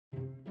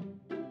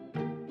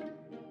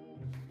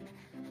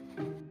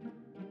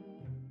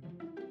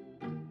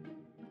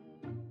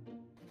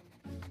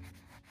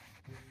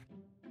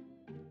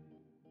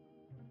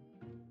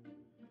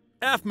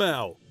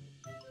Aphmau!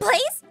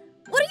 Blaze?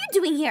 What are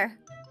you doing here?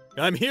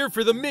 I'm here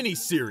for the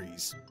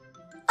mini-series.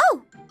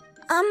 Oh,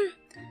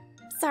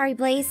 sorry,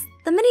 Blaze.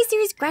 The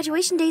miniseries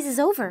Graduation Days is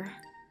over.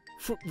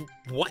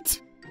 What?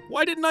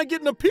 Why didn't I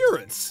get an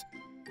appearance?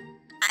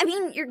 I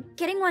mean, you're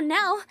getting one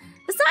now.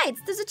 Besides,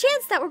 there's a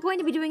chance that we're going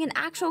to be doing an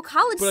actual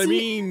college But I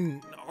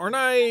mean, aren't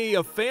I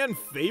a fan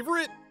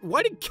favorite?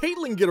 Why did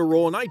Katelyn get a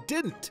role and I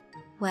didn't?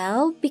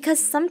 Well, because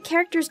some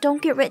characters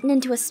don't get written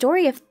into a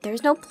story if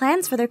there's no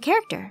plans for their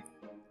character.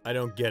 I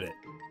don't get it.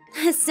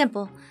 It's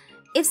simple.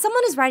 If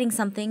someone is writing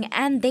something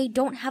and they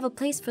don't have a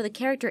place for the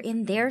character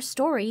in their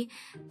story,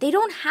 they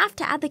don't have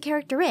to add the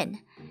character in.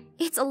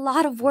 It's a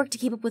lot of work to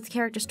keep up with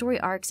character story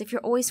arcs if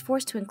you're always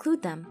forced to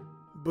include them.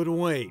 But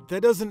wait,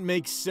 that doesn't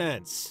make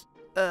sense.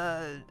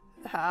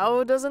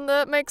 How doesn't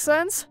that make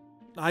sense?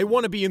 I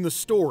want to be in the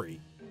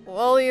story.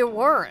 Well, you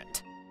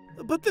weren't.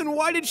 But then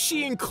why did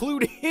she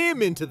include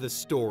him into the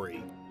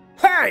story?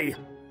 Hey!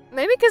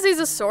 Maybe because he's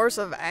a source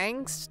of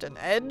angst and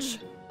edge.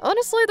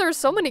 Honestly, there's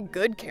so many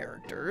good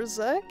characters.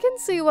 I can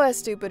see why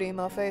stupid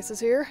emo face is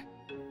here.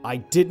 I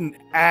didn't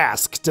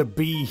ask to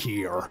be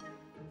here.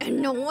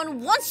 And no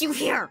one wants you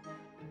here!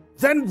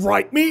 Then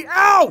write me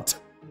out!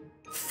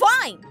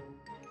 Fine!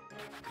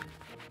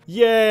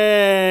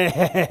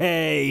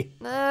 Yay!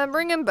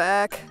 Bring him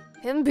back.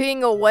 Him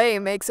being away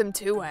makes him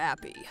too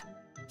happy.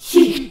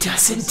 He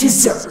doesn't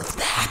deserve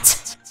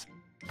that.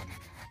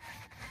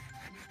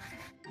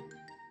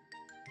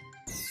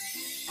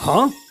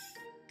 Huh?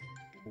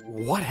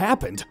 What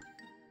happened?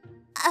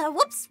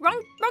 Whoops,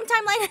 wrong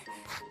timeline.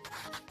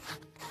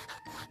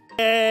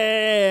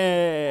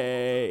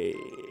 Hey!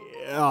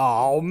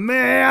 Oh,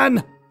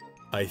 man!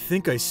 I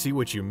think I see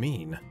what you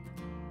mean.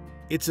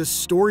 It's a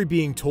story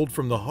being told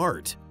from the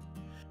heart.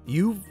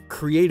 You've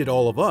created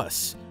all of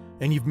us,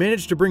 and you've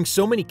managed to bring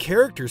so many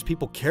characters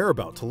people care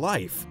about to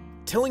life.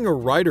 Telling a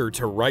writer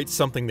to write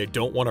something they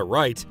don't want to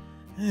write,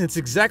 it's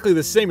exactly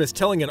the same as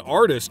telling an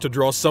artist to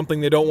draw something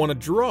they don't want to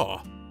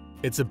draw.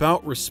 It's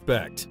about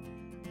respect,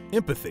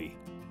 empathy,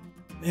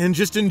 and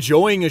just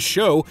enjoying a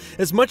show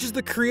as much as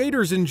the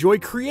creators enjoy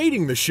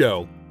creating the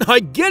show. I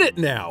get it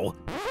now!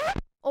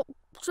 Oh,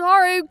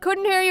 sorry,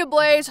 couldn't hear you,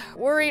 Blaze.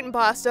 We're eating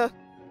pasta.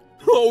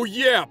 Oh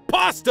yeah,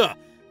 pasta!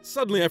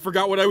 Suddenly I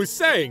forgot what I was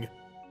saying.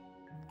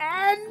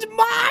 And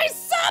my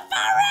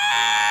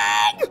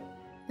suffering!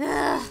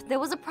 Ugh, there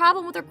was a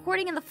problem with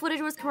recording and the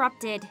footage was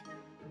corrupted.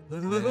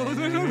 What's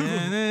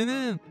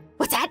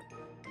that?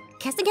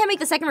 Kestin can't make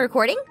the second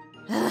recording?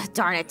 Ugh,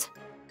 darn it.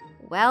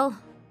 Well,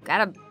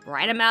 gotta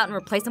write him out and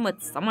replace him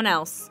with someone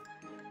else.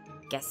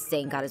 Guess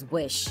Zane got his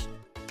wish.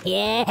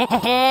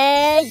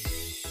 Yay!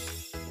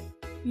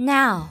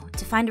 Now,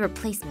 to find a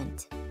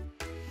replacement.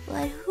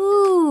 But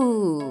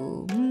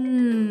who?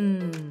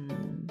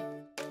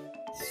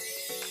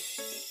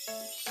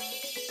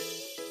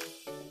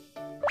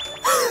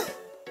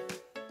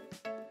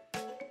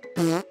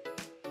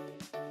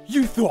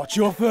 You thought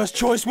your first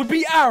choice would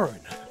be Aaron,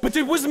 but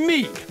it was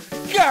me,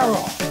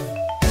 Garroth!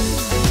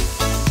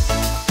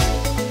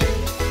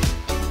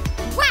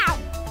 Wow!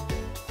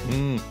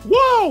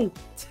 Whoa!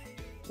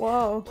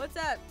 Whoa. What's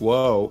up?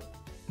 Whoa.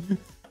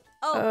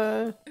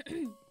 Oh,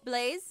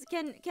 Blaze,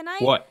 can I?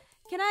 What?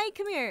 Can I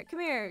come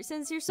here?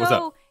 Since you're What's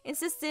so up?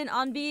 insistent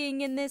on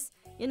being in this,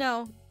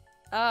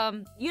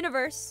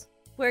 universe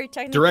where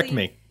technically Direct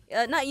me.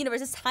 Not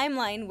universe, this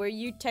timeline where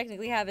you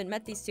technically haven't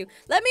met these two.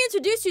 Let me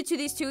introduce you to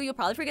these two. You'll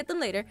probably forget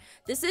them later.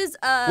 This is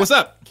What's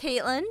up?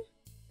 Katelyn,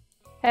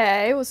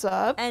 Hey, what's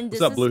up? and this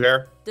What's up, is blue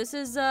hair? this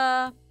is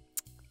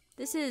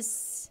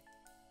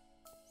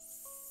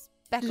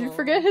Speckle. Did you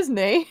forget his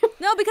name?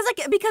 No, because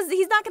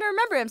he's not gonna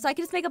remember him, so I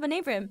can just make up a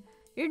name for him.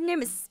 Your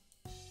name is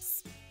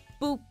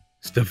Spoop.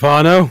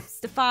 Stefano?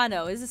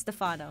 Stefano. Is it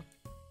Stefano?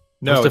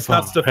 No, it's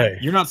not Stefano. Hey.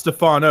 You're not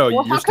Stefano. Well,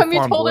 you're how come you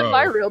Stefan told Bro. him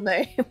my real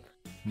name?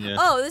 Yeah.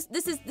 Oh,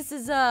 this is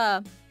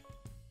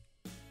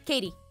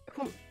Katie.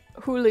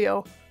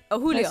 Julio. Oh,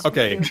 Julio. Nice.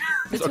 Okay.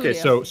 It's Okay.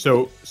 Julio.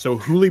 So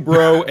Huli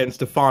Bro and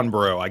Stefan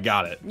Bro. I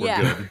got it. We're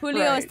Yeah, good.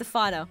 Julio and Right.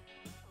 Stefano.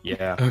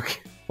 Yeah. Okay.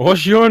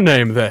 What's your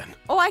name then?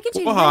 Oh, I can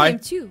change Well, my hi. name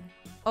too.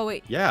 Oh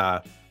wait. Yeah.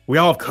 We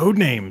all have code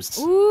names.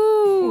 Ooh.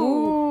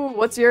 Ooh,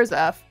 what's yours,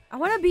 F? I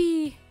wanna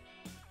be.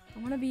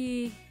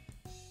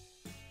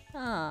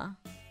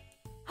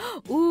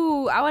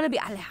 Ooh, I wanna be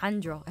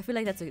Alejandro. I feel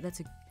like that's a.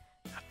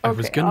 I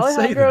was gonna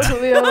say Alejandro, that.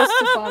 Julio,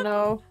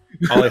 Stefano.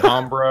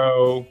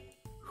 Alejandro,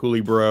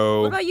 Huli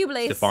Bro, What about you,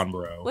 Blaze? Stefan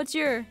Bro. What's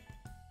your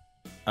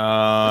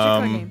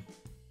code name?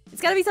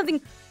 It's gotta be something.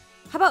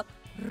 How about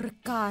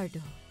Ricardo?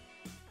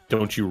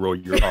 Don't you roll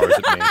your R's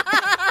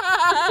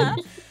at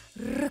me.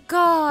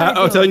 Ricardo.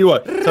 I'll tell you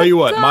what.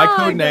 My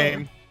code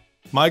Ricardo.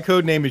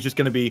 name is just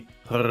gonna be.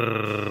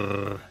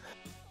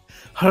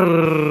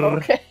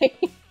 Okay.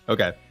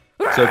 Okay.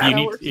 So if you That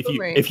need works for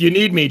me. if you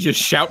need me,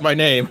 just shout my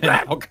name and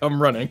I'll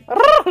come running.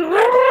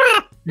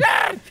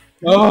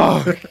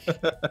 Oh.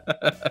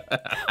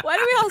 Why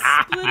do we all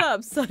split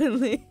up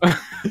suddenly? I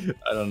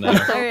don't know.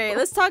 Alright,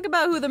 let's talk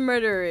about who the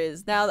murderer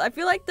is. Now, I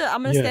feel like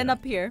I'm gonna Yeah. stand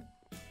up here,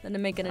 then to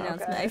make an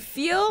announcement. Okay. I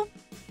feel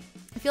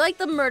like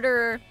the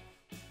murderer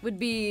would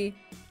be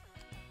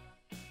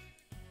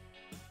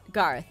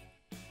Garroth.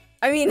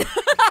 I mean,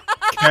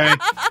 Okay.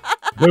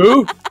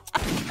 Who?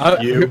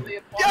 You.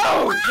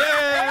 Yo!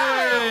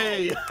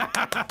 Yay!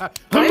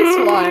 Nice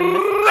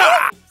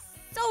one.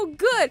 so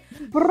good.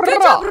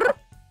 Good job.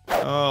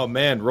 Oh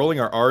man, rolling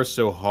our R's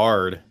so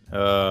hard.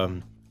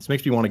 This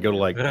makes me want to go to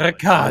like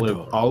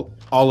Ricardo.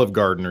 Olive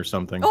Garden or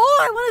something. Oh,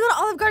 I want to go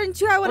to Olive Garden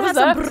too. I want to What have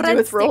does some that have to do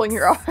with rolling breadsticks.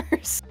 your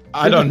R's?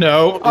 I don't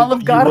know.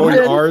 Olive You roll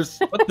your Garden. R's.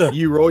 What the?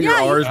 You roll your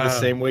Yeah, R's the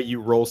same way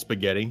you roll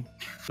spaghetti.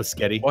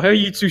 Spaghetti. Why are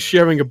you two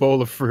sharing a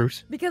bowl of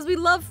fruit? Because we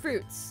love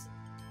fruits.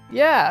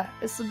 Yeah,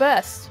 it's the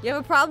best. You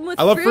have a problem with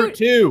I love fruit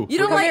too. You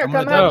don't Come like- here, I'm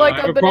come gonna have die. like I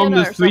a have a problem.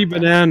 banana or There's 3 something.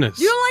 bananas.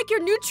 You don't like your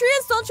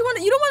nutrients? Don't you want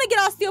to? You don't want to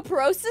get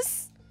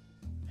osteoporosis?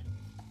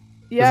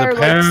 Yeah, There's or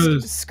a like pear,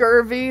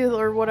 scurvy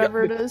or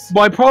whatever it is.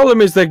 My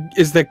problem is that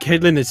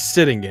Katelyn is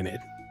sitting in it.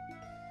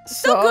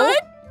 So good.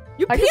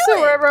 You I peel can sit it.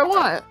 wherever I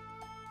want.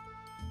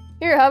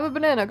 Here, have a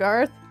banana,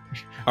 Garth.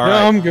 All No,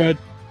 right. I'm good.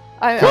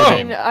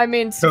 I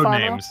mean, Code Stefano.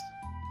 names.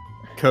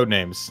 Code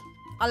names.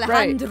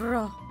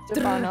 Alejandro.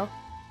 Stefano.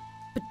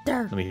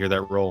 Let me hear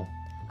that roll.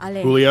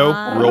 Alejandro.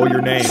 Julio, roll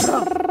your name.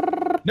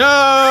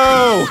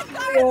 No!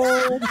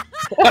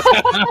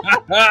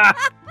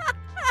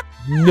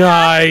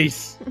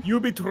 Nice. You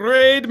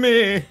betrayed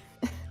me.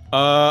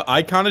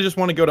 I kind of just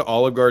want to go to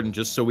Olive Garden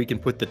just so we can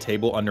put the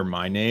table under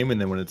my name, and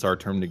then when it's our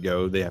turn to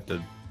go, they have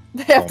to.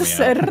 They have to me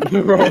say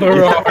Roll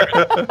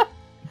the R.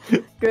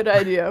 Good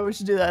idea. We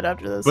should do that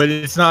after this. But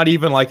it's not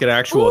even like an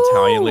actual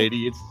Italian Ooh.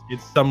 lady.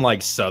 It's some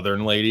like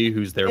Southern lady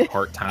who's there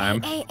part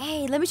time.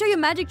 Hey, let me show you a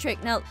magic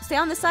trick. Now, stay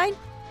on this side.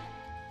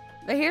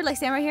 Right here, like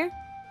stand right here.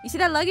 You see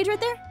that luggage right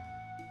there?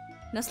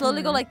 Now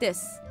slowly go like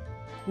this.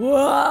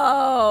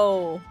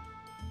 Whoa!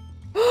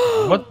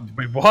 What?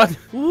 Wait, what?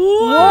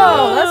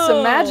 Whoa, that's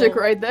some magic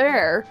right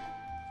there.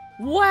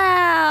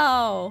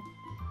 Wow!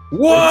 It's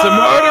a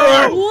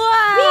murderer!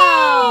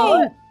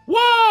 Wow!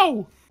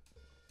 Whoa!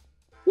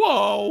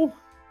 Whoa!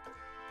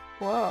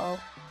 Whoa.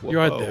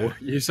 You're right there.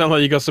 You sound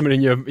like you got something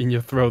in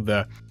your throat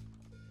there.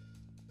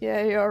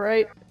 Yeah, you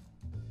alright?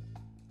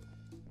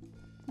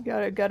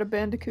 Got a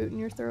bandicoot in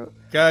your throat.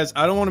 Guys,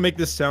 I don't want to make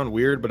this sound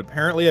weird, but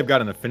apparently I've got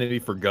an affinity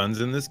for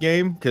guns in this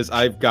game because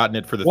I've gotten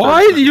it for the.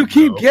 Why third do you time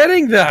keep now.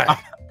 getting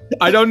that?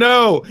 I don't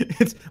know.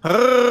 It's.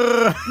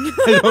 I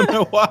don't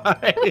know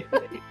why.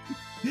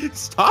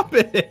 Stop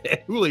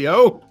it,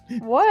 Julio.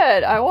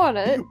 What? I want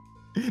it.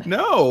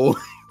 No,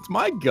 it's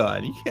my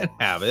gun. You can't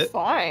have it.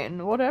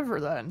 Fine, whatever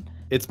then.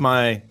 It's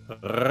my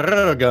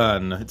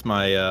gun. It's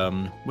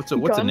my what's the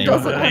Gun name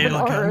of doesn't have an it?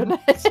 R in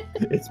it.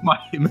 It's my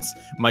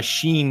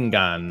machine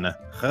gun.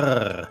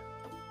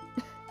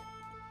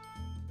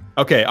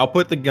 Okay, I'll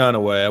put the gun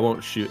away. I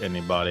won't shoot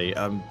anybody.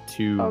 I'm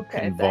too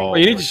Okay, involved. Well,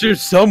 you need to shoot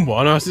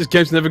someone, or else this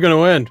game's never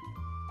gonna end.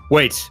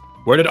 Wait,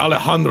 where did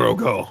Alejandro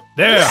go?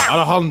 There,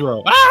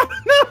 Alejandro. Ah,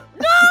 no!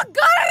 No,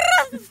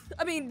 Garroth!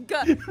 I mean,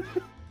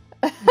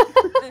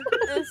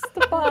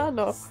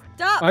 Stefano.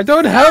 Stop! I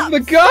don't have the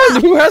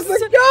gun. Who has the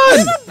You're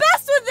gun? the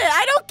best with it.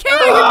 I don't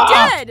care. You're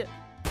dead.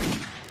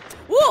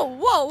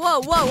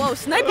 Whoa!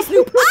 Snipey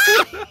Snoop!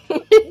 Ah!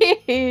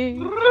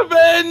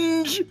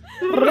 Revenge!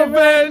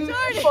 Revenge!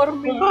 For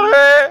me.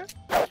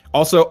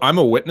 Also, I'm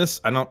a witness.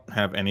 I don't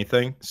have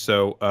anything,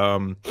 so All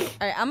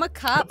right, I'm a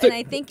cop, and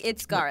I think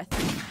it's Garth.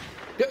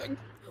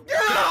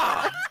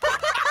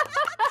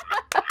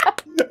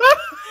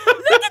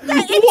 Look at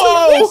that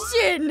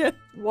intuition!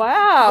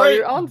 Wow, Great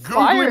you're on googly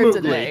fire moogly.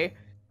 today.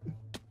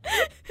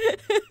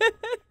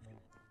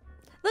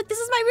 Look, this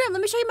is my room.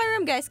 Let me show you my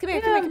room, guys. Come here,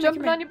 Yeah, come I'm here,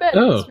 jumping come on here. your bed.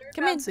 Oh. It's very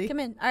Come in, fancy. come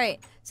in. All right,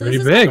 so Pretty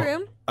this big. is my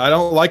room. I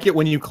don't like it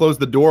when you close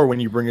the door when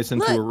you bring us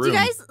into Look, a room. do you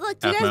guys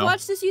Aphmau.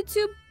 watch this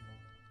YouTube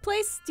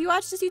place? Do you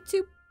watch this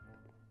YouTube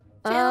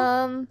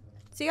channel?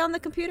 See on the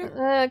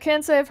computer?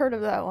 Can't say I've heard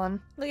of that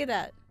one. Look at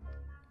that.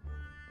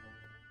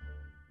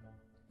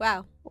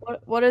 Wow.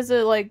 What is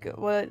it like?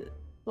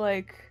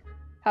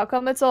 How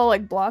come it's all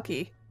like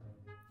blocky?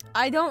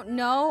 I don't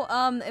know.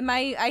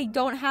 I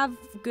don't have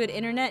good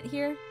internet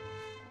here,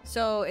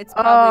 so it's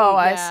probably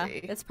I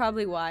see. That's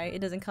probably why it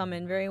doesn't come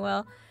in very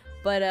well.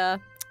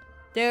 But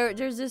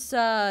there's this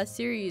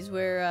series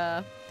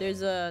where there's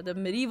the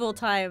medieval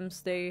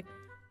times. They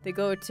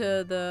go to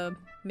the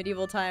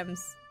medieval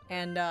times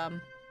and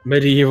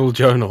Medieval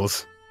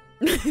journals.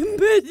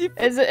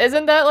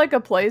 Isn't that like a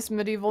place,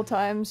 medieval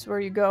times, where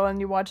you go and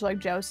you watch like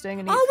jousting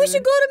and eat Oh, we food?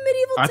 should go to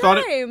medieval I thought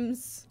it-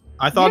 times.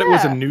 I thought it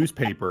was Yeah. a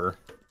newspaper.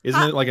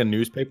 Isn't it like a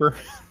newspaper?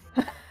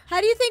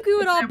 How do you think we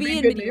would all That'd be in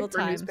a good medieval name for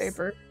a times?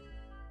 newspaper.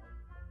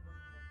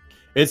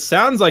 It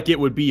sounds like it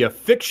would be a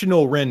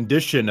fictional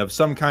rendition of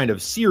some kind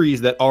of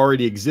series that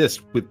already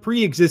exists with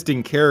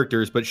pre-existing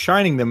characters, but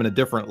shining them in a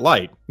different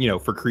light,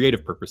 for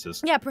creative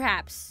purposes. Yeah,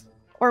 perhaps.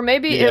 Or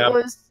maybe Yeah. it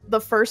was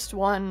the first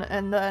one,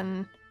 and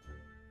then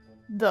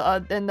the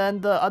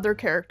other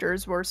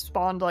characters were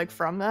spawned like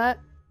from that.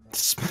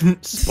 Spawn.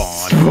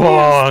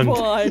 Spawn.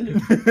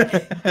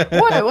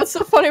 What? What's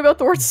so funny about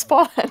the word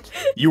spawn?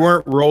 You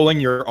weren't rolling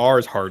your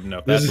R's hard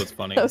enough. That's This- what's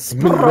funny. rolling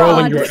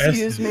Spawn, your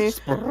excuse S's. me.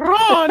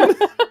 Spawn.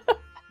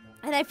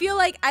 I And I feel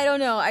like I don't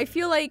know. I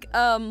feel like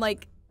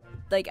like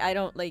I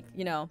don't like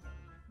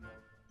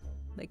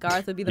like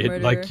Garth would be the murderer.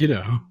 Like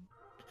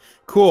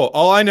Cool.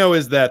 All I know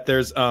is that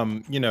there's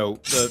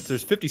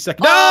there's 50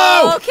 seconds.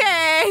 Oh, No!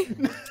 okay.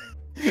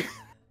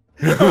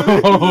 There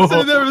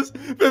was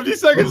 50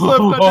 seconds left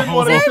and I didn't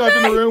want to be stuck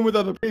in the room with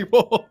other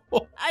people.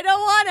 I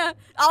don't wanna.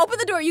 I'll open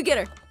the door. You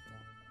get her.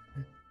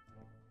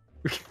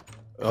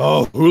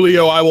 Oh,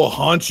 Julio, I will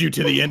haunt you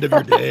to the end of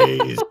your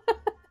days.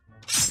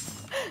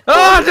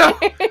 Oh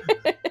no!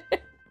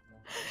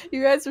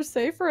 You guys are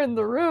safer in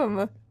the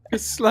room. I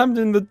slammed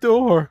in the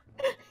door.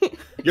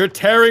 You're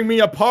tearing me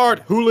apart,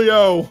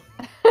 Julio.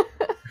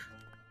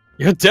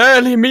 You're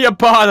tearing me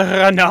apart,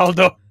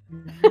 Ronaldo.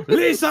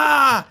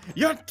 Lisa,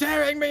 you're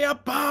tearing me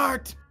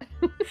apart.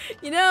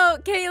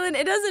 Katelyn,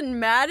 it doesn't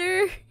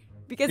matter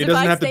because It if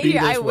doesn't I have to stay be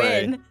here, I this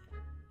way. win.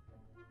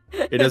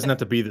 It doesn't have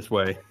to be this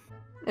way.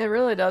 It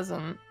really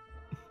doesn't.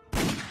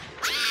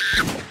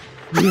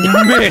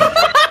 You missed.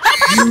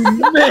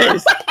 You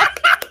missed.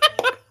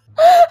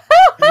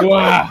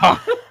 Wow.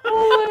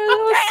 Oh, that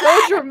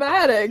was so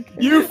dramatic.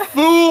 You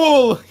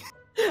fool!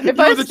 If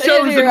You're I the stay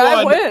chosen here,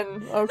 I one.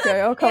 win.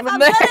 Okay, I'll come If in I'm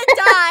there.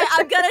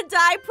 I'm gonna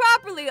die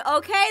properly.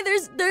 Okay,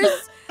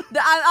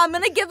 I'm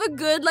gonna give a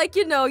good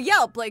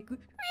yelp, like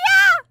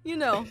something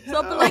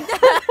like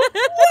that.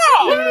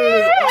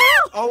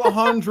 Dude,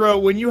 Alejandro,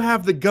 when you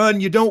have the gun,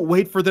 you don't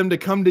wait for them to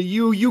come to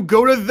you. You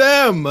go to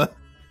them.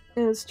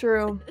 It's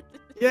true.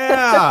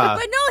 Yeah.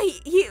 But no,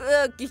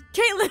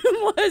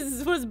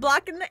 Katelyn was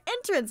blocking the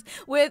entrance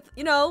with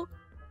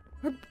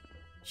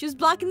she was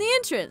blocking the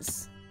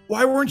entrance.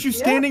 Why weren't you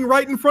standing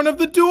right in front of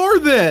the door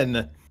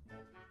then?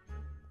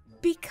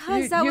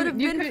 Because that would have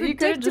been predictable. You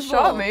could have just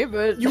shot me,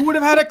 but You would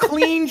have had a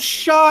clean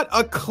shot.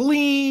 A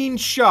clean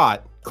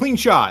shot. Clean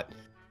shot.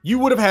 You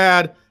would have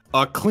had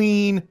a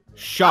clean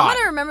shot. I'm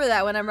gonna remember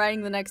that when I'm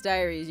writing the next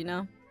diaries.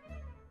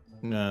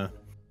 Nah.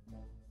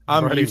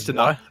 I'm Writing used to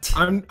not.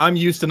 I'm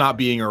used to not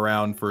being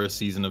around for a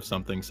season of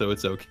something, so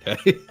it's okay.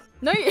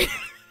 No,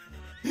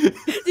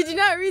 did you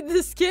not read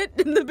the skit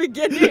in the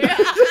beginning?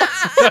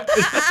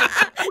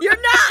 You're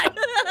not.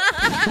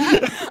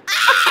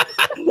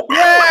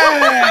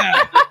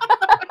 Yeah.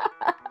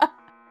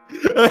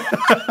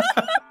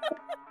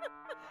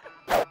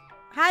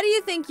 How do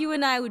you think you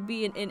and I would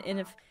be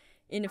in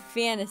a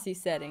fantasy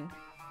setting?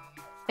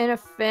 in a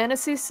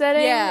fantasy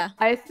setting, Yeah.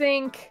 I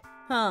think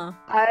Huh.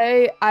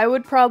 I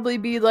would probably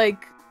be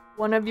like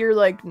one of your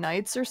like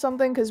knights or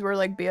something because we're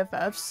like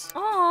BFFs.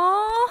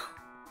 Aww.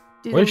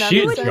 Do you What think is she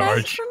that in makes sense?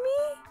 charge? For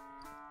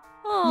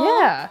me? Aww.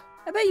 Yeah.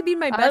 I bet you'd be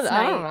my I best don't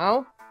knight.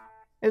 know.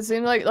 It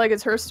seemed like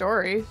it's her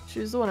story.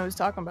 She's the one who was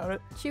talking about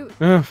it.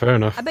 Fair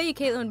enough. I bet you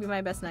Katelyn would be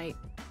my best knight.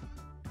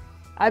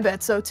 I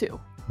bet so too.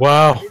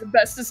 Wow. You're the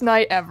bestest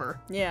knight ever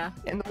Yeah.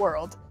 in the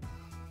world.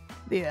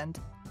 The end.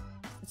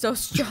 So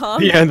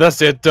strong. Yeah, and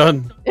that's it.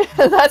 Done.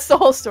 That's the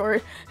whole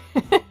story.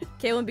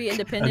 Katelyn be And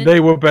independent. they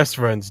were best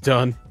friends.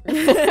 Done.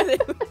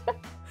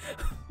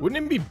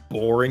 Wouldn't it be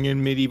boring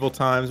in medieval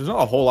times? There's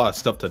not a whole lot of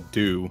stuff to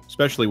do,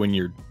 especially when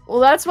you're... Well,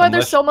 that's why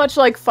there's Unless- so much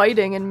like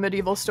fighting in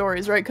medieval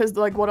stories, right? Because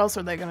like, what else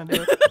are they gonna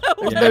do?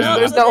 Yeah,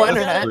 there's no that's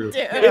internet. true.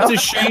 Dude. It's a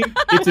shame.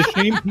 It's a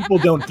shame people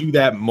don't do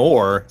that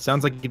more.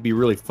 Sounds like it'd be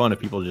really fun if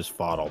people just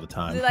fought all the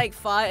time. They like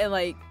fought and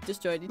like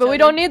destroyed each But other. we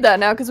don't need that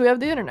now because we have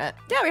the internet.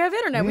 Yeah, we have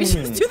internet. We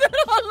should just do that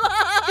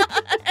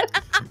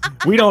online.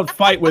 We don't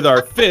fight with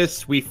our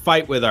fists. We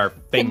fight with our In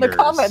fingers. the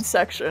comments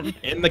section.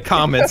 In the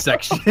comments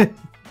section.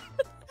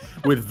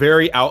 With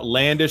very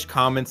outlandish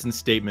comments and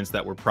statements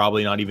that we're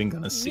probably not even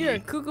gonna see. We are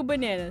cuckoo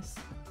bananas.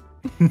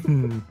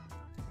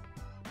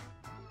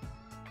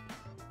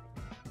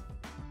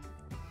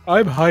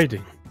 I'm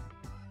hiding.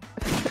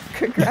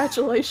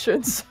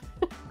 Congratulations.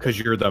 Because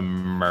you're the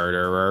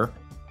murderer.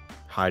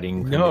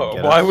 Hiding. No,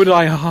 get why us. would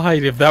I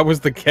hide if that was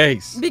the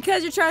case?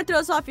 Because you're trying to throw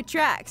us off your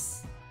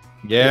tracks.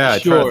 Yeah,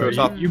 Sure, try to throw us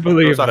off, you throw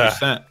believe us off your that.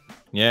 scent.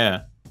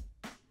 Yeah.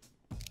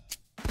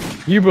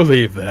 You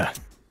believe that.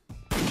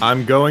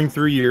 I'm going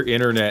through your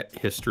internet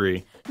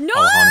history, No!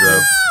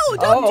 Alejandro.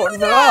 Don't do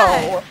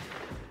that!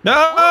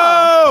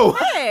 No!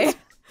 Hey!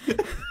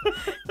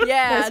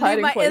 Yeah, Nice leave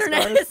hiding my place,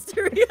 internet guys.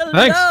 history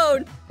Thanks.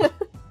 alone.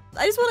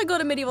 I just want to go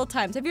to medieval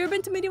times. Have you ever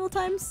been to medieval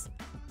times?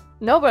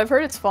 No, but I've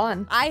heard it's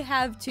fun. I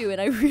have too,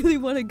 and I really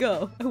want to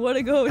go. I want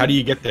to go. How do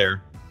you get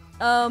there?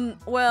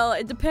 Well,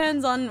 it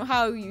depends on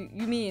how you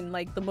mean,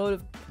 like the mode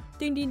of.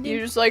 Ding ding ding. You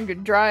just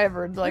like drive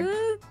or like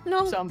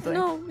no, something.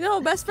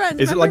 No, best friends.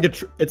 Is it like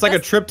remember? it's like a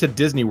That's- trip to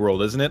Disney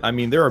World, isn't it? I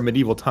mean, there are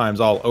medieval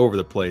times all over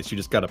the place. You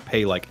just got to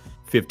pay like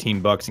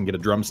 $15 and get a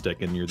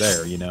drumstick, and you're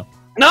there. You know.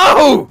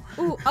 No!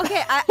 Ooh,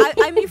 okay,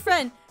 I'm your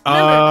friend.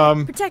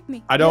 Remember, protect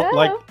me. I don't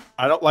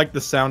Yeah. like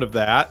the sound of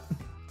that.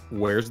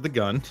 Where's the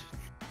gun?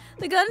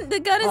 The gun is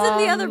in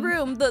the other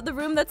room. The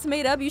room that's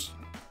made up.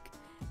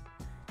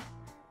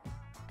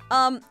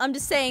 I'm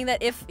just saying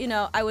that if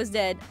I was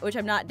dead, which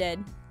I'm not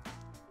dead.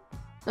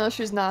 No,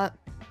 she's not.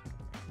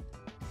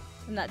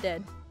 I'm not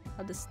dead.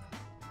 I'll just.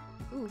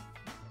 Ooh.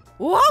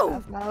 Whoa!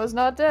 Aphmau is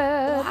not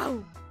dead.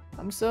 Wow.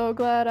 I'm so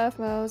glad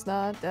Aphmau is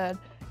not dead.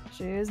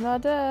 She is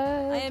not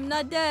dead. I am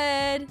not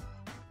dead.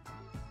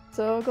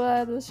 So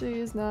glad that she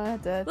is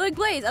not dead. Look,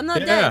 Blaze, I'm not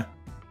dead.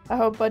 I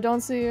hope I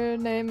don't see your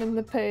name in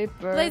the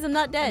paper. Blaze, I'm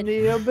not dead.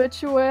 In the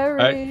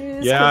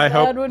obituaries. Yeah, I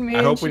hope- That would mean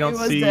I hope she we don't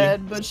was see-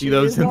 dead, but see she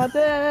those is in- not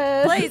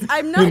dead. Blaze,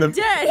 I'm In not the-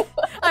 dead.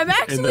 I'm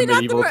actually not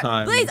the medieval murderer.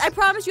 times. Blaze, I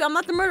promise you, I'm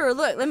not the murderer.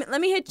 Look,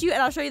 let me hit you,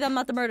 and I'll show you that I'm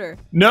not the murderer.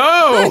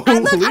 No! Look,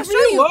 I'll Leave show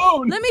me you.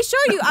 alone! Let me show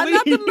you. I'm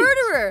not the Please.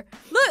 murderer.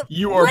 Look.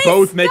 You are Blaze,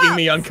 both making stop,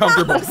 me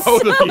uncomfortable. stop,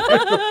 Both of you.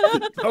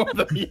 stop. Both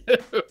of you.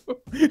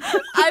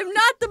 I'm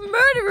not the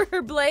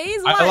murderer, Blaze.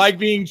 I Watch. like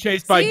being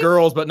chased by See?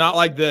 girls, but not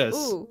like this.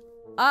 Ooh.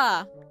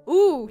 Ah.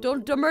 Ooh,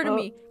 don't murder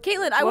me.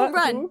 Caitlin, I won't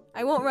What? run. Who?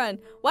 I won't run.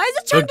 Why is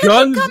the The chocolate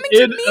gun's coming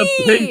in to a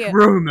me? pink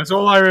room. That's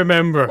all I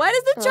remember. Why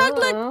does the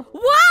chocolate... Uh-huh.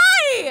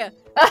 Why?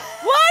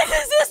 Why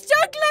does this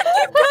chocolate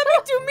keep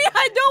coming to me?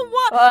 I don't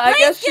want... Well, I Blaze,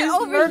 guess get she's the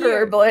over murderer,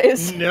 here.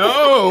 Blaze.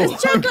 No.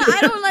 This chocolate, I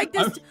don't like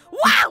this.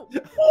 Wow! No!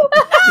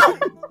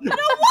 I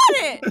don't want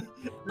it!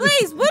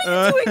 Blaze, what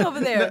are you doing over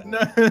there?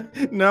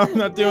 No, I'm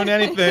not doing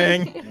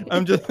anything.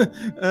 I'm just.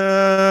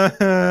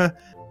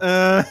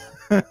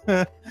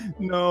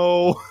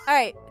 No.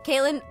 Alright,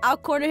 Caitlin, I'll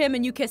corner him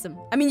and you kiss him.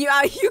 I mean, you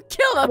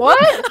kill him. What?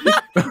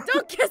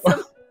 Don't kiss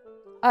him.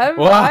 I'm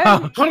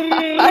Wow.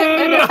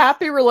 in a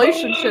happy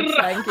relationship,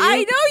 thank you.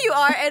 I know you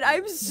are, and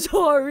I'm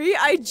sorry.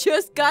 I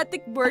just got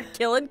the word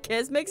kill and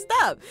kiss mixed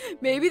up.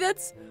 Maybe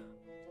that's...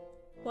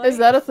 Why? Is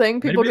that a thing?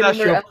 People Maybe get that's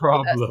in their your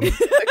problem.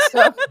 mixed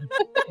up.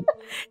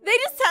 They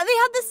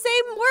have the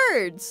same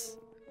words.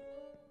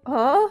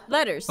 Huh?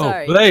 Letters, Oh,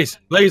 sorry.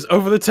 Blaze,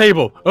 over the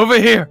table, over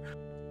here.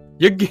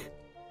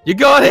 You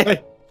got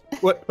it.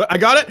 What? I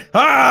got it?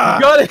 Ah!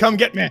 You got it. Come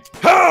get me.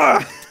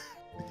 Ah!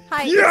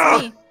 Hi, Yeah!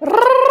 it's me. I'm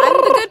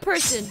the good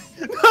person.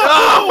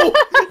 No!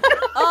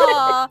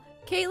 Aw,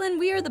 Caitlin,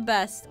 we are the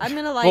best. I'm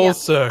gonna lie. Full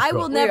circle. I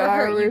will never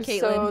hurt you, We're Caitlin.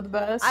 so the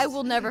best. I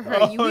will never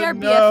hurt you. We Oh, are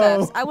no.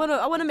 BFFs. I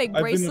wanna make I've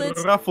been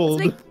bracelets.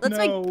 ruffled. Let's No.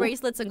 make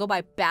bracelets and go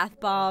buy bath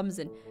bombs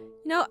and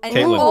and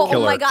Caitlin, oh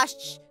kill my her. gosh,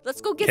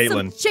 let's go get some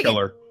Caitlin, chicken. kill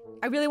her.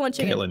 I really want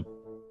chicken. Caitlin,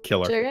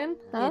 kill her. Chicken?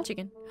 Huh? Yeah,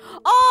 chicken.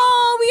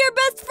 Oh, we are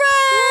best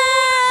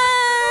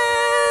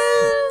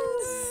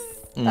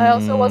friends. I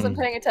also wasn't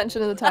paying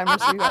attention to the timer,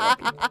 so you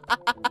got lucky.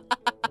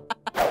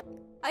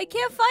 I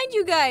can't find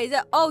you guys.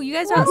 Oh, you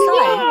guys are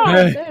outside.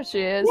 Hey. There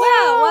she is. Wow,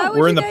 why would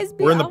We're you in the guys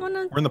be? we're in I the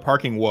wanna. we're in the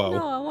parking. Whoa!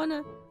 No, I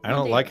wanna. I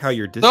don't like how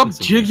you're Stop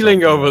distancing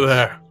jiggling yourself. over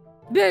there.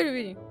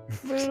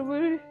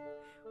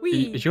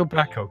 We. Is your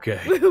back okay?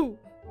 Woo.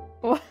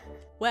 What?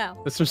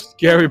 Wow. That's some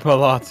scary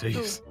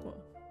Pilates. Ooh.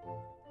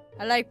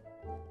 I like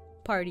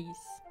parties.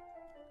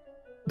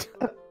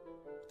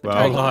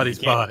 Well, Pilates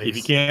if bodies.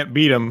 you can't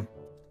beat him,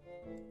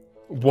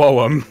 Whoa,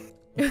 whoa!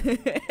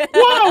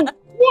 Whoa!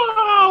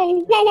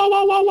 Whoa! Whoa!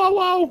 Whoa!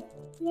 Whoa!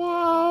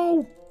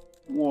 Whoa!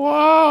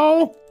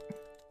 Whoa! Whoa!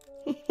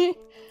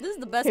 This is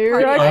the best Here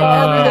party. I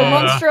I've am, the ever had.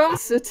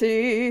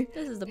 monstrosity.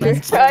 This is the Here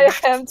best. I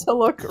Party. am to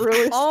look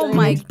really Oh strange.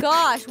 my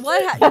gosh!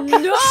 What?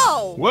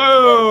 No!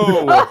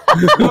 Whoa!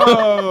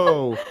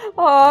 Whoa!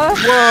 Aw,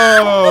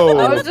 Whoa!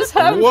 I was just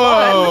having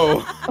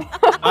Whoa!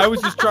 I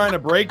was just trying to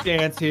break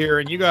dance here,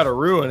 and you gotta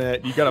ruin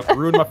it. You gotta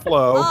ruin my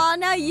flow. Oh,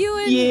 now you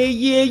and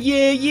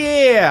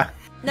Yeah!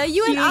 now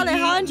you and Yeah,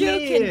 Alejandro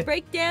yeah. can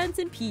break dance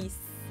in peace.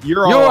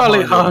 You're You're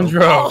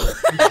Alejandro. Alejandro.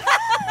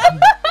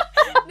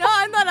 No,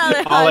 I'm not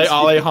Alejandro.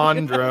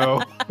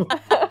 Alejandro.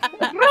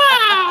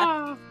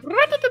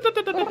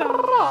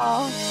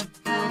 Aw.